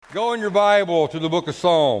Go in your Bible to the book of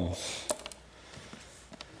Psalms.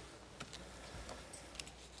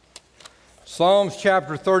 Psalms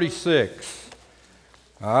chapter 36.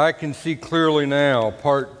 I can see clearly now,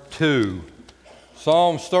 part 2.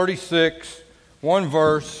 Psalms 36, one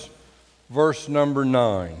verse, verse number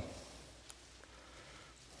 9.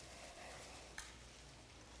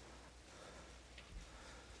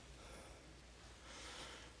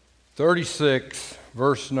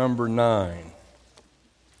 Verse number 9.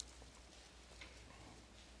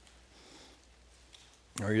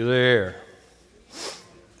 Are you there?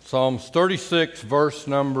 Psalms 36, verse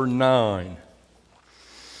number 9.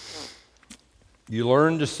 You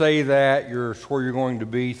learn to say that, it's where you're going to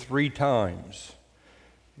be 3 times.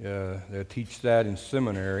 They teach that in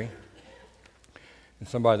seminary. And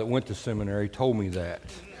somebody that went to seminary told me that.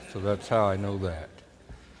 So that's how I know that.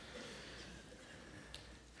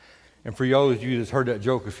 And for those of you that's heard that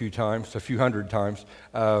joke a few hundred times,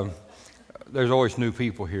 there's always new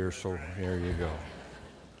people here, so there you go.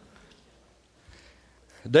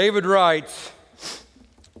 David writes,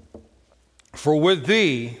 "For with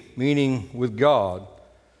thee," meaning with God,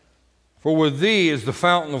 "for with thee is the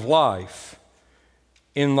fountain of life.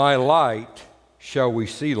 In thy light shall we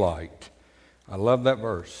see light." I love that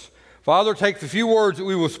verse. Father, take the few words that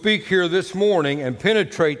we will speak here this morning and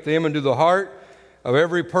penetrate them into the heart of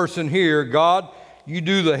every person here. God, you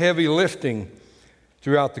do the heavy lifting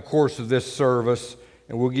throughout the course of this service,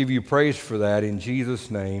 and we'll give you praise for that in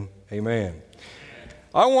Jesus' name. Amen.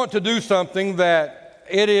 I want to do something that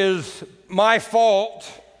it is my fault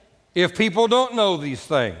if people don't know these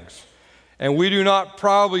things. And we do not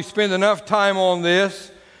probably spend enough time on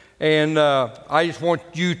this. And I just want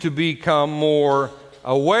you to become more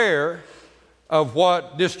aware of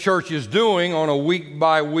what this church is doing on a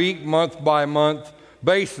week-by-week, month-by-month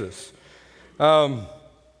basis. And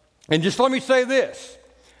just let me say this.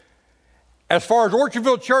 As far as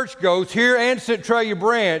Orchardville Church goes, here and Centralia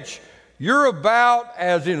Branch, you're about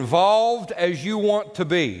as involved as you want to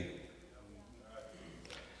be.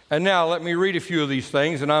 And now let me read a few of these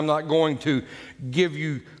things, and I'm not going to give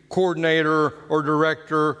you coordinator or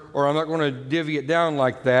director, or I'm not going to divvy it down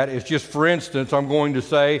like that. It's just, for instance, I'm going to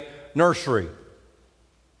say nursery.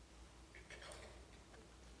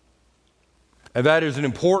 And that is an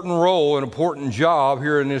important role, an important job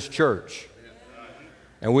here in this church.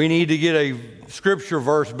 And we need to get a scripture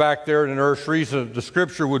verse back there in the nursery. So the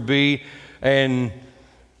scripture would be, "And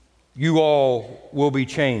you all will be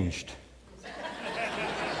changed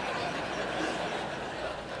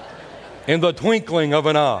in the twinkling of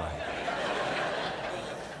an eye."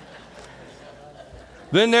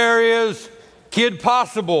 Then there is Kid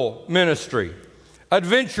Possible Ministry,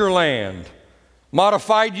 Adventureland,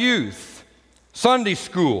 Modified Youth, Sunday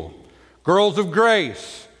School, Girls of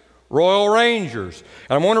Grace, Royal Rangers.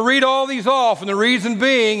 And I'm going to read all these off, and the reason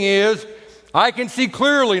being is I can see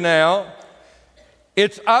clearly now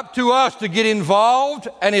it's up to us to get involved,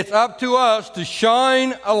 and it's up to us to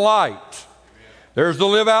shine a light. There's the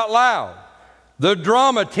Live Out Loud, the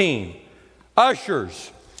drama team,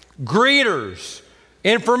 ushers, greeters,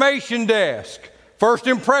 information desk, first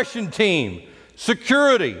impression team,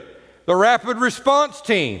 security, the rapid response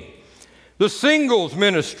team, the singles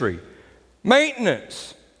ministry,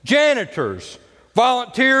 maintenance, janitors,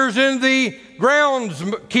 volunteers in the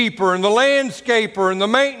groundskeeper and the landscaper and the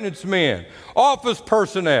maintenance men, office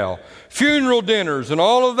personnel, funeral dinners and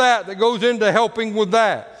all of that goes into helping with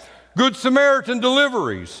that. Good Samaritan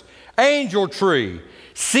deliveries, Angel Tree,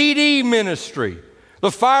 CD ministry,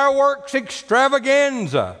 the fireworks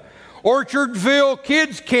extravaganza, Orchardville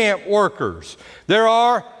Kids Camp workers. There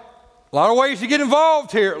are a lot of ways to get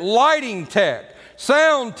involved here. Lighting tech,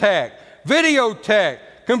 sound tech, video tech,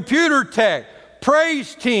 computer tech,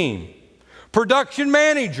 praise team, production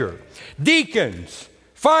manager, deacons,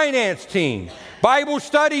 finance team, Bible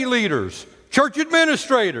study leaders, church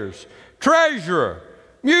administrators, treasurer,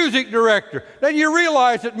 music director. Now you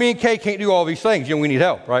realize that me and Kay can't do all these things. We need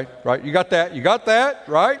help, right? Right? You got that,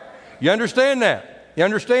 right? You understand that?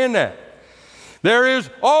 There is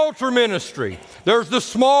altar ministry. There's the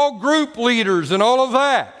small group leaders and all of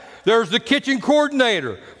that. There's the kitchen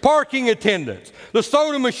coordinator, parking attendants, the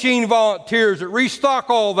soda machine volunteers that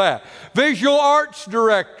restock all that, visual arts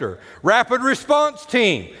director, rapid response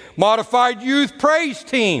team, modified youth praise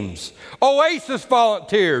teams, Oasis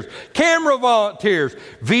volunteers, camera volunteers,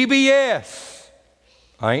 VBS.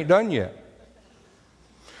 I ain't done yet.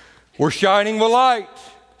 We're shining the light.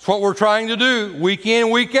 That's what we're trying to do, week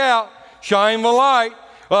in, week out, shine the light.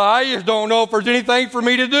 Well, I just don't know if there's anything for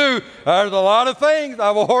me to do. There's a lot of things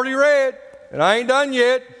I've already read, and I ain't done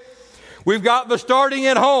yet. We've got the Starting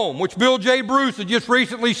at Home, which Bill J. Bruce had just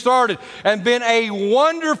recently started and been a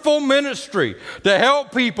wonderful ministry to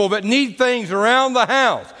help people that need things around the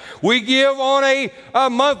house. We give on a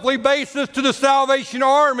monthly basis to the Salvation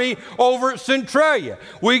Army over at Centralia.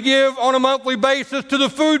 We give on a monthly basis to the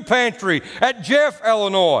food pantry at Jeff,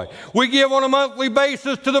 Illinois. We give on a monthly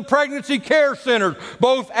basis to the pregnancy care centers,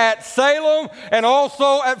 both at Salem and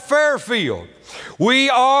also at Fairfield. We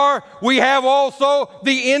have also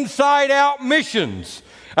the Inside Out missions.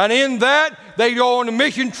 And in that, they go on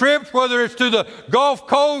mission trips, whether it's to the Gulf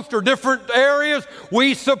Coast or different areas.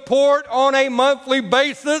 We support on a monthly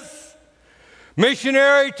basis.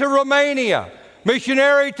 Missionary to Romania,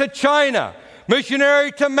 missionary to China,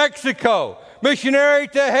 missionary to Mexico, missionary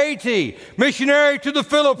to Haiti, missionary to the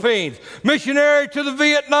Philippines, missionary to the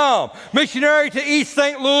Vietnam, missionary to East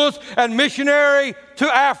St. Louis, and missionary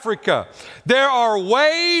to Africa. There are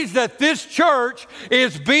ways that this church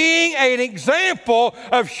is being an example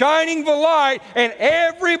of shining the light, and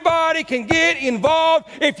everybody can get involved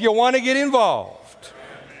if you want to get involved.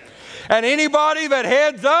 And anybody that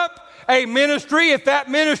heads up a ministry, if that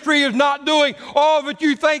ministry is not doing all that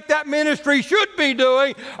you think that ministry should be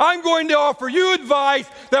doing, I'm going to offer you advice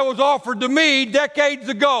that was offered to me decades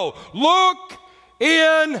ago. Look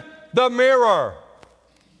in the mirror.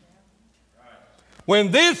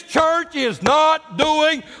 When this church is not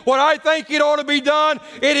doing what I think it ought to be done,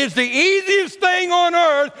 it is the easiest thing on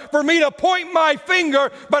earth for me to point my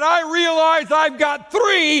finger, but I realize I've got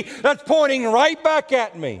three that's pointing right back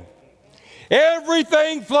at me.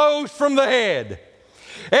 Everything flows from the head.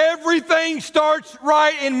 Everything starts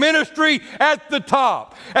right in ministry at the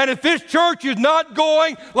top. And if this church is not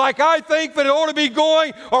going like I think that it ought to be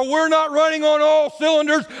going, or we're not running on all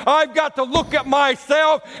cylinders, I've got to look at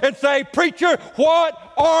myself and say, preacher,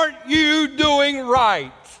 what aren't you doing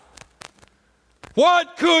right?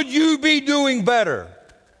 What could you be doing better?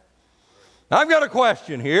 I've got a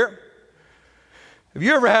question here. Have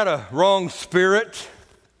you ever had a wrong spirit?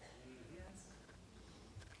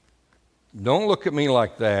 Don't look at me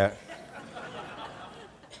like that.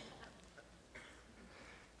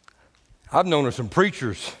 I've known of some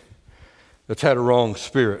preachers that's had a wrong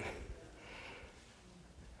spirit.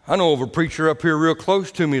 I know of a preacher up here real close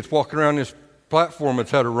to me that's walking around this platform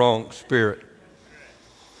that's had a wrong spirit.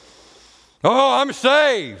 Oh, I'm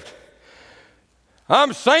saved.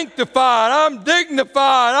 I'm sanctified. I'm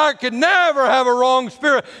dignified. I could never have a wrong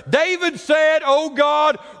spirit. David said, oh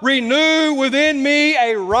God, renew within me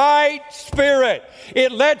a right spirit.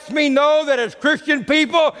 It lets me know that as Christian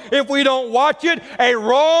people, if we don't watch it, a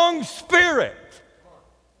wrong spirit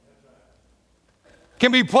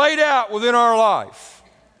can be played out within our life.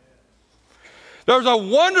 There's a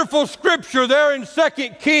wonderful scripture there in 2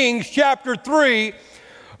 Kings chapter 3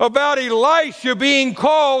 about Elisha being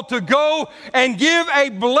called to go and give a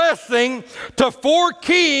blessing to 4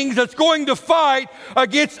 kings that's going to fight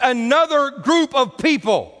against another group of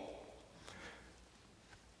people.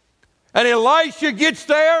 And Elisha gets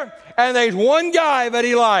there, and there's one guy that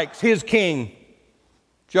he likes, his king,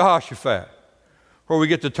 Jehoshaphat. Where we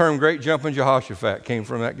get the term Great Jumping Jehoshaphat came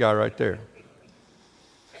from that guy right there.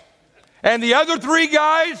 And the other 3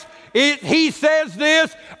 guys, he says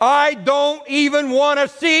this, I don't even want to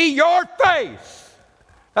see your face.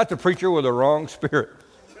 That's a preacher with a wrong spirit.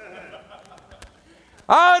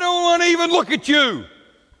 I don't want to even look at you.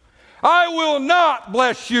 I will not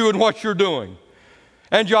bless you in what you're doing.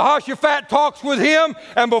 And Jehoshaphat talks with him,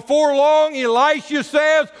 and before long, Elisha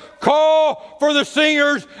says, call for the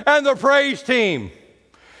singers and the praise team.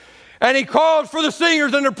 And he calls for the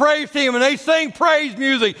singers and the praise team, and they sing praise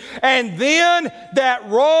music. And then that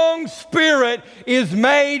wrong spirit is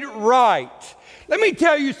made right. Let me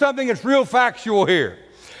tell you something that's real factual here.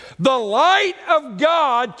 The light of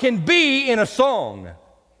God can be in a song.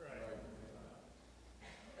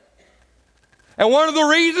 And one of the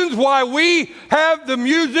reasons why we have the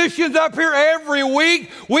musicians up here every week,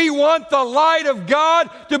 we want the light of God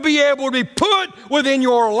to be able to be put within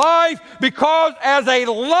your life, because as a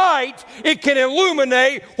light, it can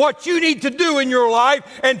illuminate what you need to do in your life.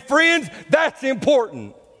 And friends, that's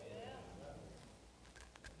important.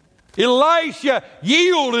 Elisha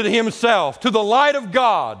yielded himself to the light of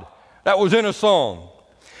God that was in a song.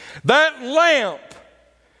 That lamp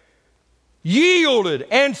yielded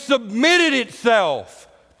and submitted itself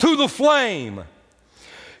to the flame.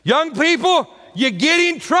 Young people, you get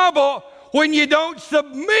in trouble when you don't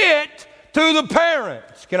submit to the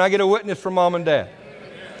parents. Can I get a witness from mom and dad?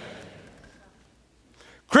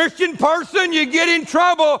 Christian person, you get in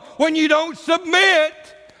trouble when you don't submit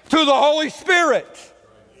to the Holy Spirit.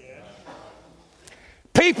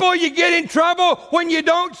 People, you get in trouble when you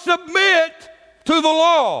don't submit to the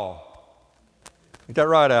law. Ain't that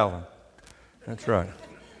right, Alan? That's right.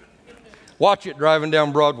 Watch it driving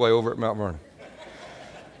down Broadway over at Mount Vernon.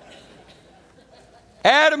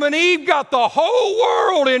 Adam and Eve got the whole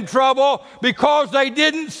world in trouble because they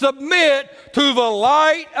didn't submit to the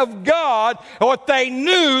light of God and what they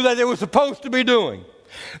knew that they were supposed to be doing.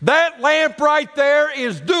 That lamp right there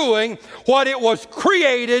is doing what it was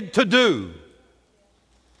created to do.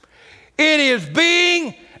 It is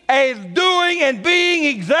doing and being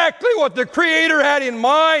exactly what the Creator had in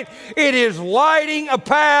mind. It is lighting a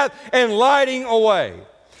path and lighting a way.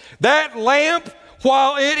 That lamp,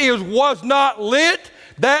 while it was not lit,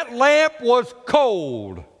 that lamp was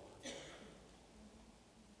cold.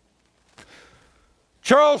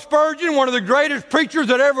 Charles Spurgeon, one of the greatest preachers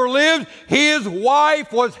that ever lived, his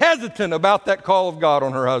wife was hesitant about that call of God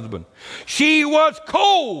on her husband. She was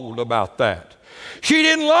cold about that. She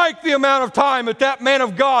didn't like the amount of time that man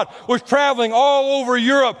of God was traveling all over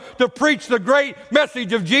Europe to preach the great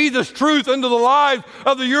message of Jesus' truth into the lives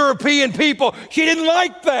of the European people. She didn't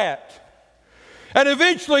like that. And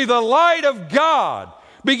eventually the light of God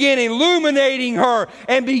began illuminating her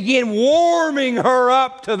and began warming her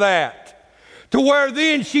up to that. To where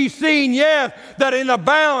then she's seen, yes, that in a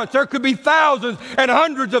balance there could be thousands and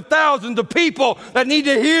hundreds of thousands of people that need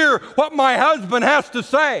to hear what my husband has to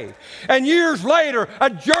say. And years later, a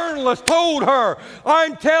journalist told her,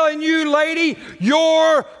 I'm telling you, lady,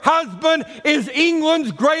 your husband is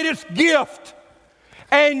England's greatest gift.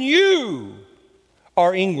 And you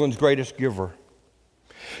are England's greatest giver.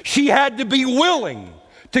 She had to be willing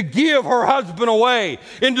to give her husband away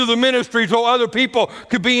into the ministry so other people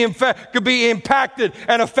could be impacted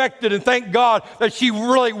and affected. And thank God that she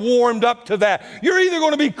really warmed up to that. You're either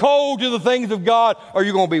going to be cold to the things of God or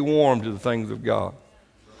you're going to be warm to the things of God.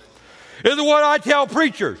 This is what I tell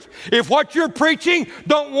preachers. If what you're preaching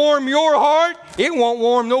don't warm your heart, it won't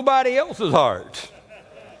warm nobody else's heart.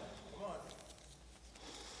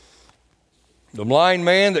 The blind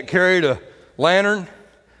man that carried a lantern.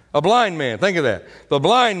 A blind man, think of that. The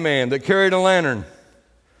blind man that carried a lantern.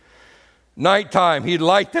 Nighttime, he'd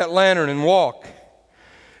light that lantern and walk.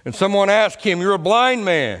 And someone asked him, you're a blind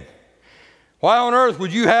man. Why on earth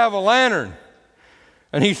would you have a lantern?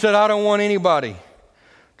 And he said, I don't want anybody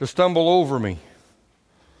to stumble over me.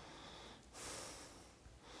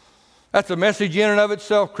 That's a message in and of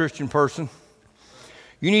itself, Christian person.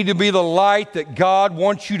 You need to be the light that God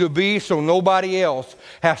wants you to be so nobody else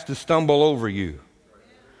has to stumble over you.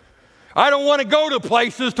 I don't want to go to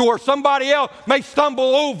places to where somebody else may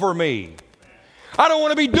stumble over me. I don't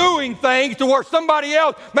want to be doing things to where somebody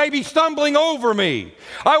else may be stumbling over me.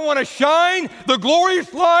 I want to shine the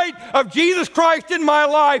glorious light of Jesus Christ in my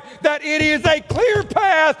life, that it is a clear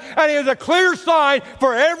path and it is a clear sign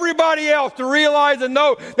for everybody else to realize and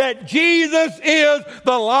know that Jesus is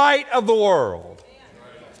the light of the world.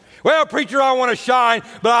 Well, preacher, I want to shine,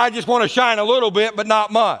 but I just want to shine a little bit, but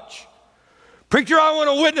not much. Preacher, I want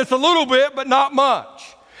to witness a little bit, but not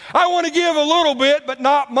much. I want to give a little bit, but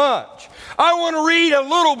not much. I want to read a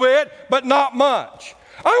little bit, but not much.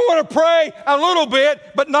 I want to pray a little bit,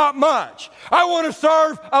 but not much. I want to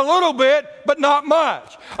serve a little bit, but not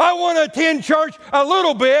much. I want to attend church a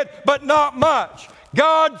little bit, but not much.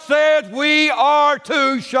 God says we are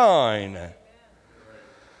to shine.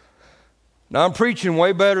 Now, I'm preaching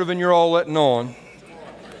way better than you're all letting on,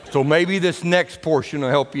 so maybe this next portion will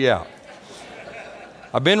help you out.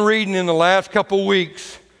 I've been reading in the last couple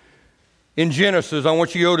weeks in Genesis. I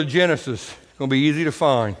want you to go to Genesis. It's going to be easy to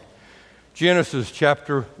find. Genesis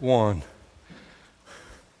chapter 1.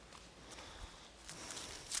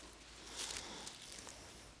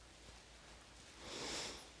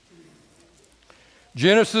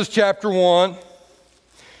 Genesis chapter 1,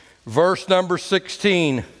 verse number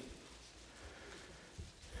 16.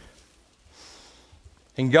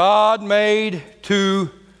 And God made two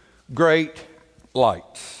great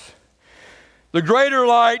lights. The greater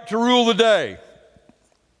light to rule the day.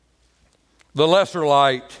 The lesser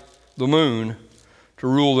light, the moon, to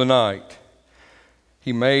rule the night.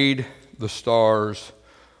 He made the stars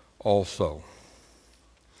also.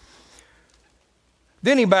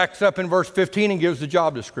 Then he backs up in verse 15 and gives the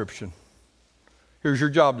job description. Here's your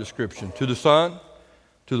job description. To the sun,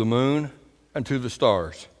 to the moon, and to the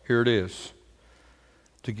stars. Here it is.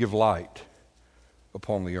 To give light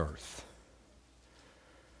upon the earth.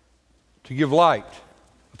 To give light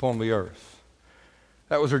upon the earth.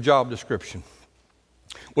 That was her job description.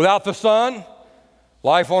 Without the sun,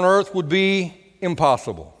 life on earth would be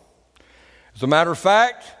impossible. As a matter of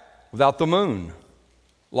fact, without the moon,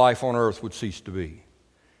 life on earth would cease to be.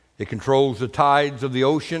 It controls the tides of the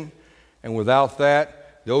ocean, and without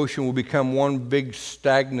that, the ocean will become one big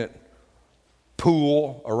stagnant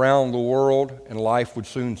pool around the world, and life would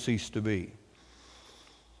soon cease to be.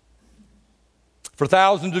 For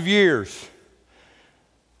thousands of years,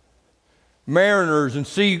 mariners and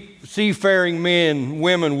seafaring men,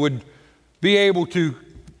 women would be able to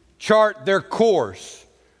chart their course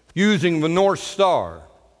using the North Star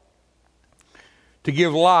to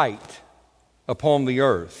give light upon the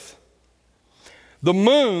earth. The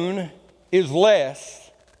moon is less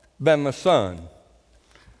than the sun.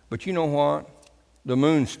 But you know what? The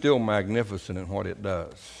moon's still magnificent in what it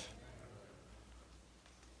does.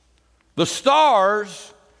 The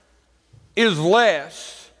stars is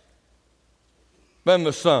less than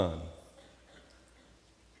the sun.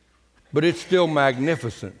 But it's still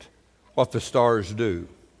magnificent what the stars do.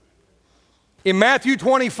 In Matthew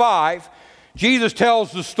 25, Jesus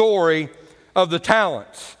tells the story of the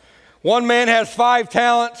talents. One man has 5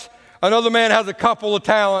 talents, another man has a couple of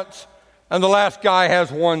talents, and the last guy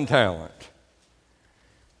has 1 talent.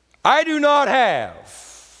 I do not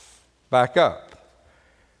have, back up,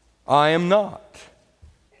 I am not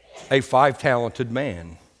a 5-talented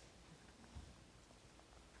man,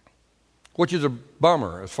 which is a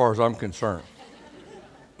bummer as far as I'm concerned.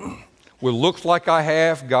 With looks like I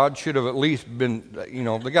have, God should have at least been,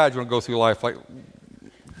 the guy's going to go through life like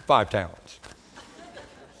 5 talents.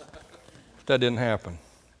 That didn't happen.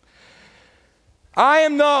 I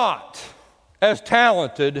am not as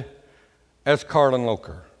talented as Carlin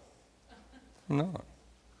Loker. I'm not.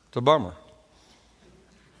 It's a bummer.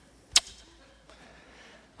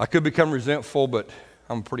 I could become resentful, but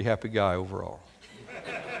I'm a pretty happy guy overall.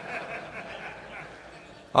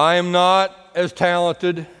 I am not as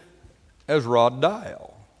talented as Rod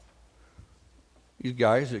Dial. These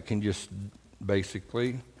guys that can just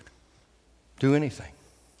basically do anything.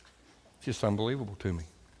 It's just unbelievable to me.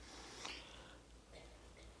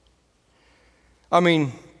 I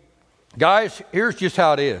mean, guys, here's just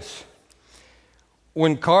how it is.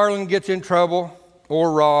 When Carlin gets in trouble,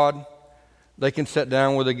 or Rod, they can sit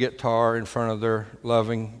down with a guitar in front of their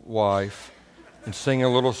loving wife and sing a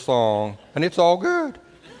little song, and it's all good.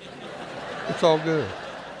 It's all good.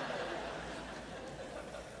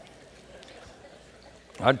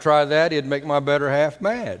 I'd try that. It'd make my better half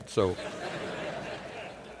mad, so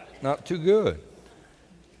not too good.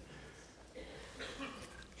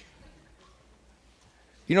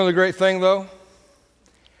 You know the great thing, though?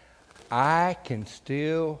 I can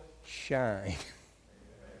still shine.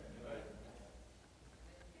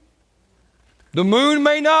 The moon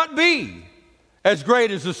may not be as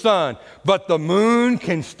great as the sun, but the moon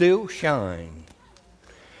can still shine.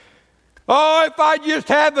 Oh, if I just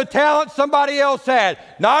had the talent somebody else had.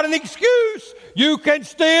 Not an excuse. You can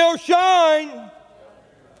still shine.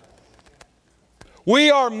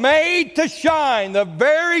 We are made to shine. The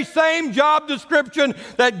very same job description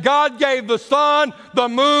that God gave the sun, the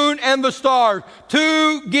moon, and the stars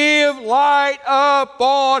to give light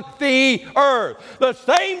upon the earth. The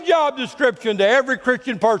same job description to every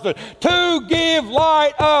Christian person to give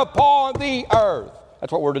light upon the earth.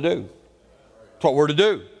 That's what we're to do. That's what we're to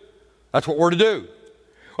do. That's what we're to do.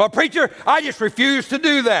 Well, preacher, I just refuse to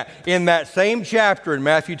do that. In that same chapter in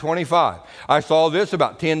Matthew 25, I saw this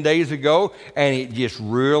about 10 days ago, and it just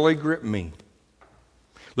really gripped me.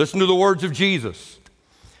 Listen to the words of Jesus.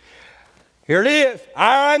 Here it is.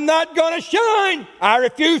 I'm not going to shine. I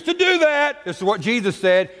refuse to do that. This is what Jesus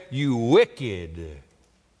said. You wicked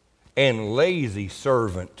and lazy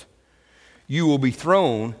servant. You will be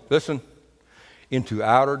thrown, listen, into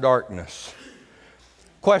outer darkness.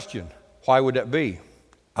 Question, why would that be?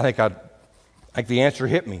 I think the answer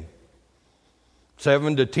hit me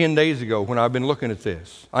 7 to 10 days ago when I've been looking at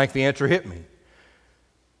this. I think the answer hit me.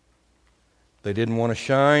 They didn't want to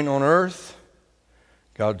shine on earth.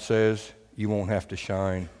 God says, you won't have to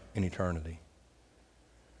shine in eternity.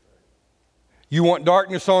 You want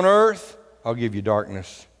darkness on earth? I'll give you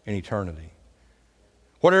darkness in eternity.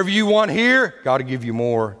 Whatever you want here, God will give you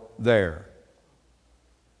more there.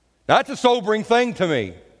 That's a sobering thing to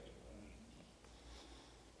me.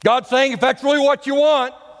 God's saying, if that's really what you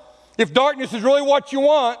want, if darkness is really what you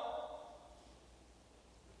want,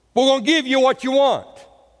 we're going to give you what you want.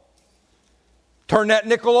 Turn that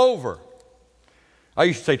nickel over. I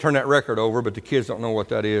used to say turn that record over, but the kids don't know what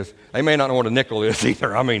that is. They may not know what a nickel is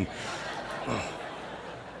either. I mean,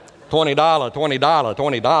 $20, $20, $20,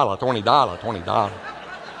 $20, $20.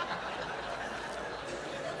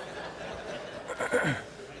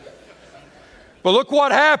 But look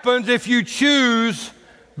what happens if you choose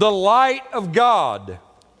the light of God.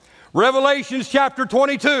 Revelations chapter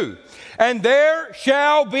 22. And there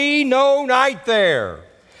shall be no night there.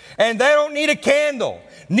 And they don't need a candle,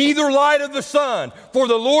 neither light of the sun. For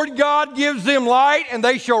the Lord God gives them light, and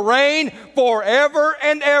they shall reign forever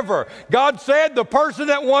and ever. God said, the person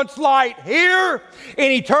that wants light here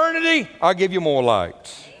in eternity, I'll give you more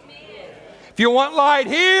light. If you want light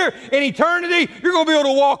here in eternity, you're going to be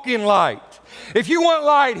able to walk in light. If you want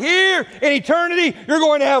light here in eternity, you're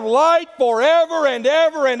going to have light forever and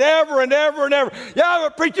ever and ever and ever and ever. Yeah,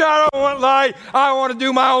 but preacher, I don't want light. I want to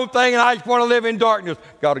do my own thing, and I just want to live in darkness.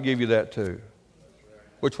 God will give you that too.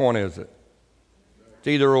 Which one is it? It's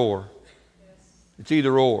either or. It's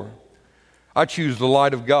either or. I choose the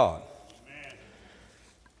light of God.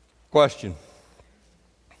 Question.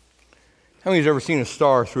 How many's ever seen a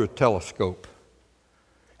star through a telescope?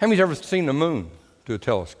 How many's ever seen the moon through a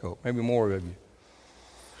telescope? Maybe more of you.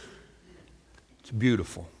 It's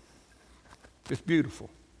beautiful. It's beautiful.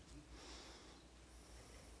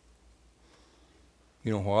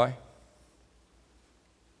 You know why?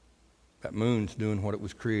 That moon's doing what it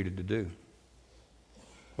was created to do.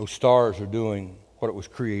 Those stars are doing what it was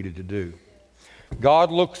created to do.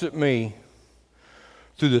 God looks at me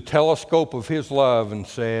through the telescope of His love and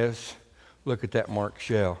says, look at that Mark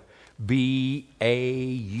Shell. Beautiful.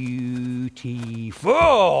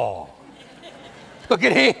 Look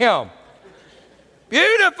at him.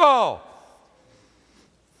 Beautiful.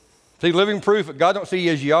 See, living proof that God don't see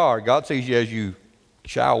you as you are. God sees you as you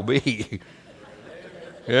shall be.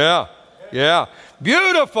 Yeah.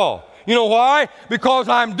 Beautiful. You know why? Because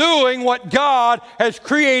I'm doing what God has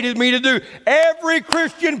created me to do. Every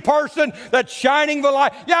Christian person that's shining the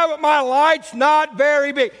light. Yeah, but my light's not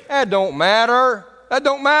very big. That don't matter. That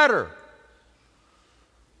don't matter.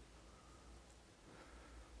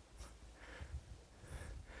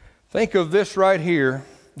 Think of this right here,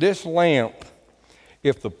 this lamp.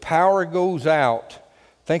 If the power goes out,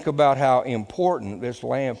 think about how important this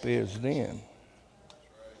lamp is then.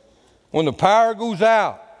 When the power goes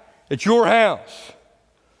out at your house,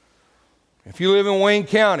 if you live in Wayne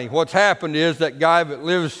County, what's happened is that guy that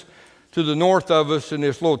lives to the north of us in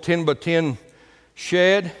this little 10 by 10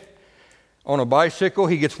 shed on a bicycle,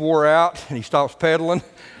 he gets wore out and he stops pedaling,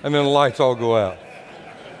 and then the lights all go out.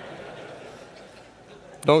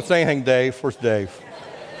 Don't say anything, Dave. Where's Dave?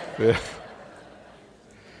 Yeah.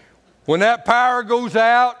 When that power goes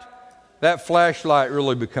out, that flashlight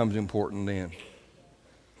really becomes important then.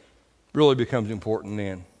 Really becomes important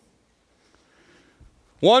then.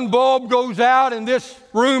 One bulb goes out in this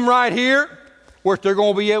room right here, which they're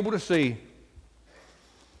going to be able to see.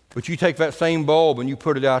 But you take that same bulb and you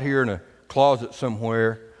put it out here in a closet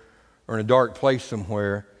somewhere or in a dark place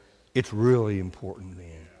somewhere, it's really important then.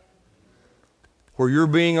 Where you're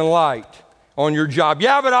being a light on your job.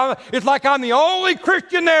 Yeah, but it's like I'm the only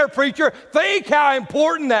Christian there, preacher. Think how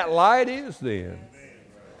important that light is then.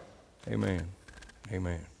 Amen.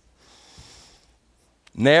 Amen.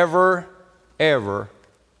 Never, ever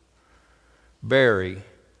bury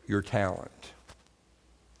your talent.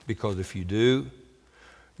 Because if you do,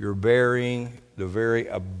 you're burying the very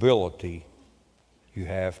ability you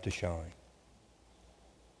have to shine.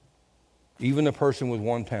 Even the person with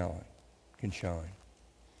one talent can shine.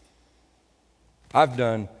 I've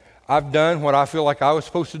done what I feel like I was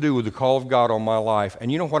supposed to do with the call of God on my life.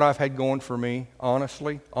 And you know what I've had going for me,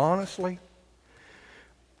 honestly?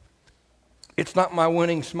 It's not my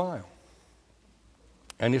winning smile.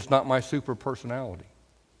 And it's not my super personality.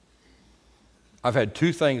 I've had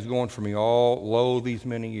two things going for me all these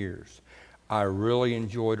many years. I really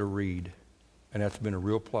enjoy to read, and that's been a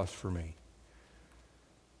real plus for me.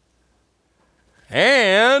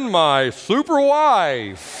 And my super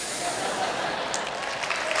wife.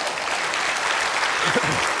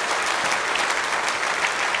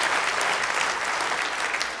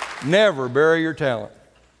 Never bury your talent.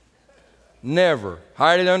 Never.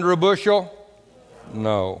 Hide it under a bushel?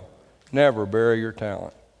 No. Never bury your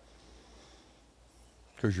talent.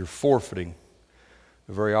 Because you're forfeiting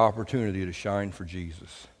the very opportunity to shine for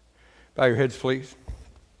Jesus. Bow your heads, please.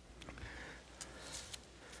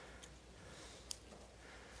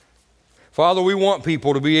 Father, we want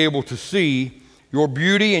people to be able to see your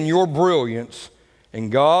beauty and your brilliance.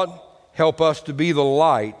 And God, help us to be the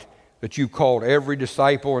light that you've called every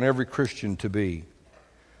disciple and every Christian to be.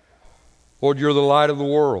 Lord, you're the light of the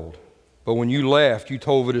world. But when you left, you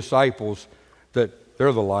told the disciples that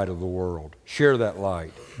they're the light of the world. Share that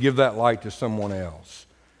light. Give that light to someone else.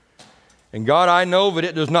 And God, I know that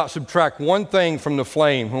it does not subtract one thing from the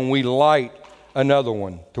flame when we light another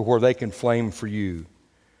one to where they can flame for you.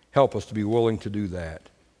 Help us to be willing to do that.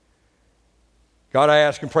 God, I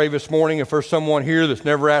ask and pray this morning if there's someone here that's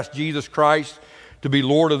never asked Jesus Christ to be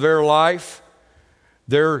Lord of their life,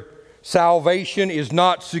 their salvation is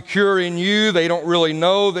not secure in you. They don't really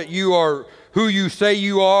know that you are who you say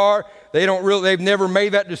you are. They've never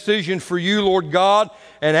made that decision for you, Lord God,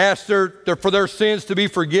 and asked for their sins to be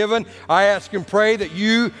forgiven. I ask and pray that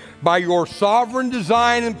you, by your sovereign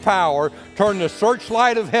design and power, turn the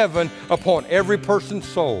searchlight of heaven upon every person's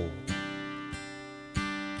soul.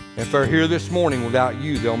 If they're here this morning without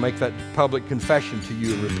you, they'll make that public confession to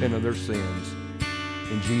you and repent of their sins.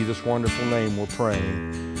 In Jesus' wonderful name we're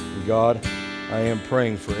praying. And God, I am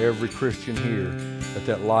praying for every Christian here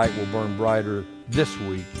that light will burn brighter this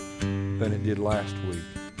week than it did last week.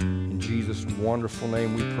 In Jesus' wonderful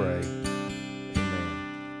name we pray.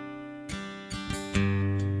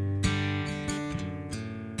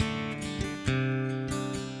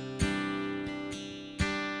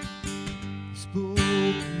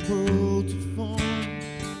 Worlds are formed,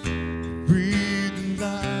 breathing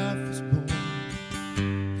life was born.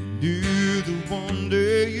 Knew that one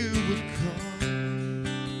day you would come.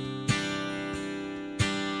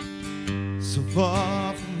 So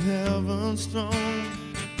far from heaven's throne,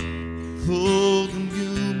 clothed in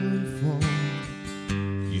human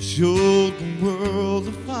form, you showed the world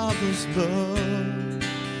the Father's love.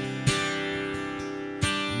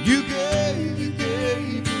 You gave your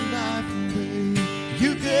life away.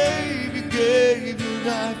 You gave your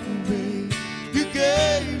life away. You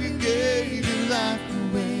gave your life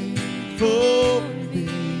away for me.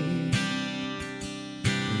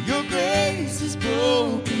 Your grace has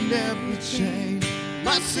broken every chain.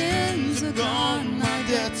 My sins are gone, my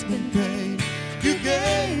debt's been paid. You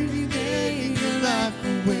gave your life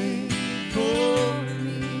away for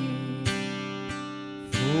me.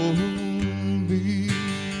 For me.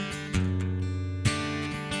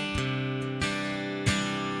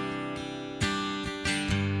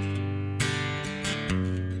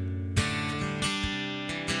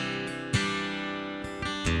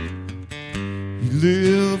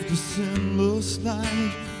 Lived a sinless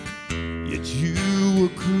life, yet you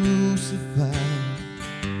were crucified.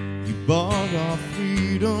 You bought our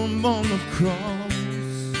freedom on the cross,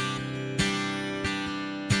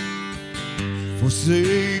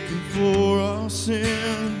 forsaken for our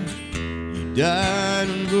sin. You died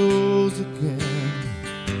and rose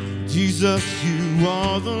again. Jesus, you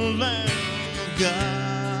are the Lamb of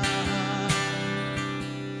God.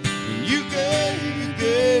 And you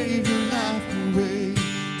gave your life away.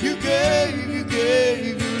 You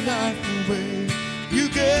gave your life away. You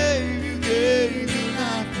gave your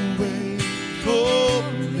life away for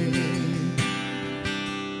me.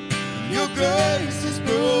 Your grace has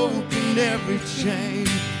broken every chain.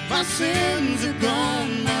 My sins are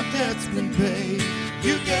gone, my debt's been paid.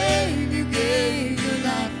 You gave your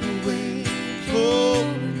life away for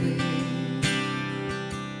me.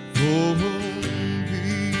 For me.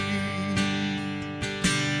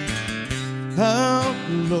 How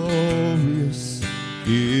glorious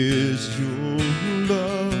is your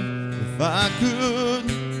love. If I could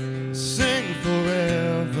sing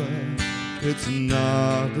forever, it's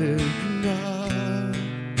not enough.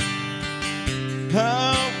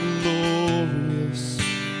 How glorious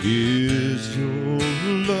is your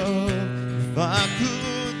love. If I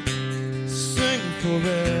could sing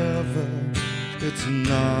forever, it's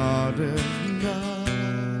not enough.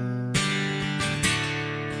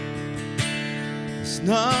 It's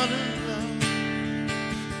not enough.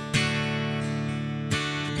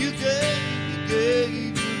 You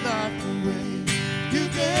gave your life away. You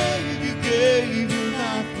gave your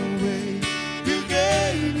life away. You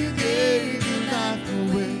gave your life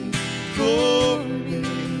away for me.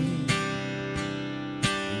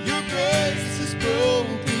 Your grace has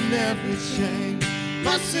broken every chain.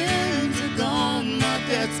 My sins are gone, my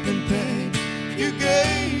debt's been paid. You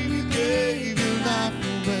gave your life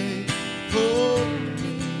away for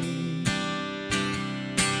me.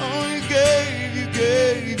 Oh, you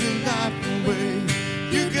gave your life away.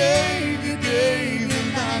 You gave your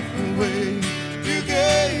life away. You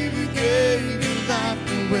gave your life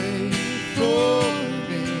away for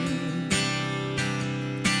me.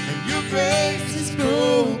 And your grace has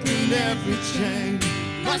broken every chain.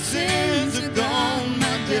 My sins are gone,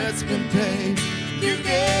 my debt's been paid. You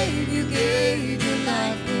gave your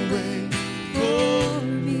life away for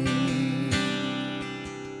me.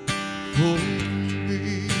 For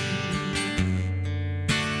me.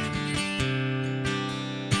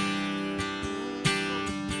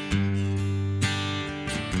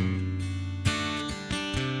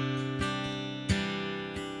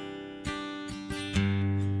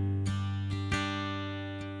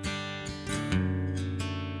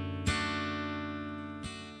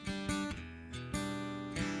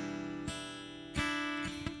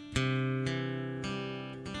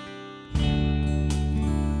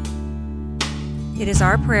 It is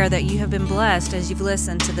our prayer that you have been blessed as you've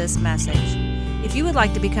listened to this message. If you would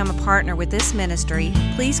like to become a partner with this ministry,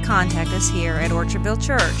 please contact us here at Orchardville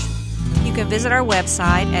Church. You can visit our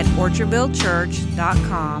website at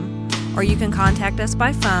orchardvillechurch.com, or you can contact us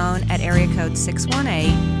by phone at area code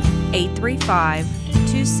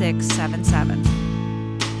 618-835-2677.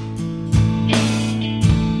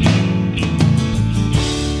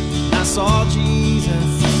 I saw Jesus